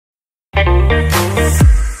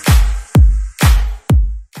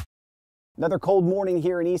Another cold morning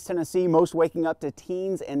here in East Tennessee, most waking up to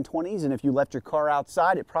teens and 20s, and if you left your car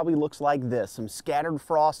outside, it probably looks like this, some scattered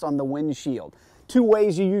frost on the windshield. Two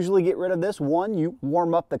ways you usually get rid of this. One, you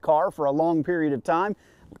warm up the car for a long period of time,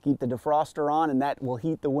 keep the defroster on, and that will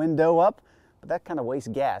heat the window up, but that kind of wastes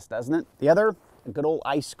gas, doesn't it? The other, a good old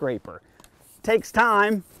ice scraper. Takes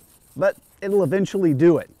time, but it'll eventually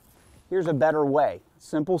do it. Here's a better way.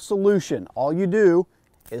 Simple solution. All you do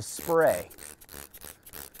is spray,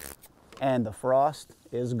 and the frost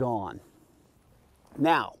is gone.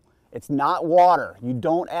 Now, it's not water. You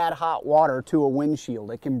don't add hot water to a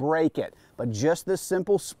windshield. It can break it. But just this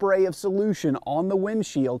simple spray of solution on the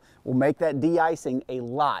windshield will make that de-icing a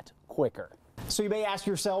lot quicker. So you may ask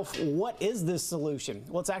yourself, what is this solution?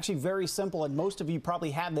 Well, it's actually very simple, and most of you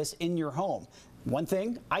probably have this in your home. One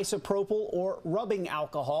thing, isopropyl or rubbing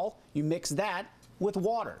alcohol, you mix that with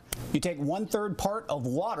water. You take 1/3 part of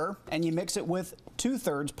water and you mix it with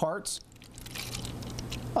 2/3 parts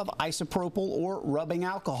of isopropyl or rubbing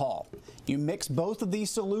alcohol. You mix both of these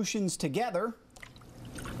solutions together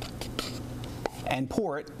and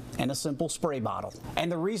pour it in a simple spray bottle. And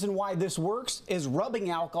the reason why this works is rubbing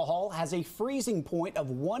alcohol has a freezing point of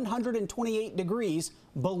 128 degrees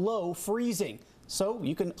below freezing. So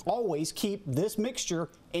you can always keep this mixture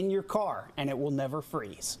in your car and it will never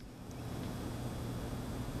freeze.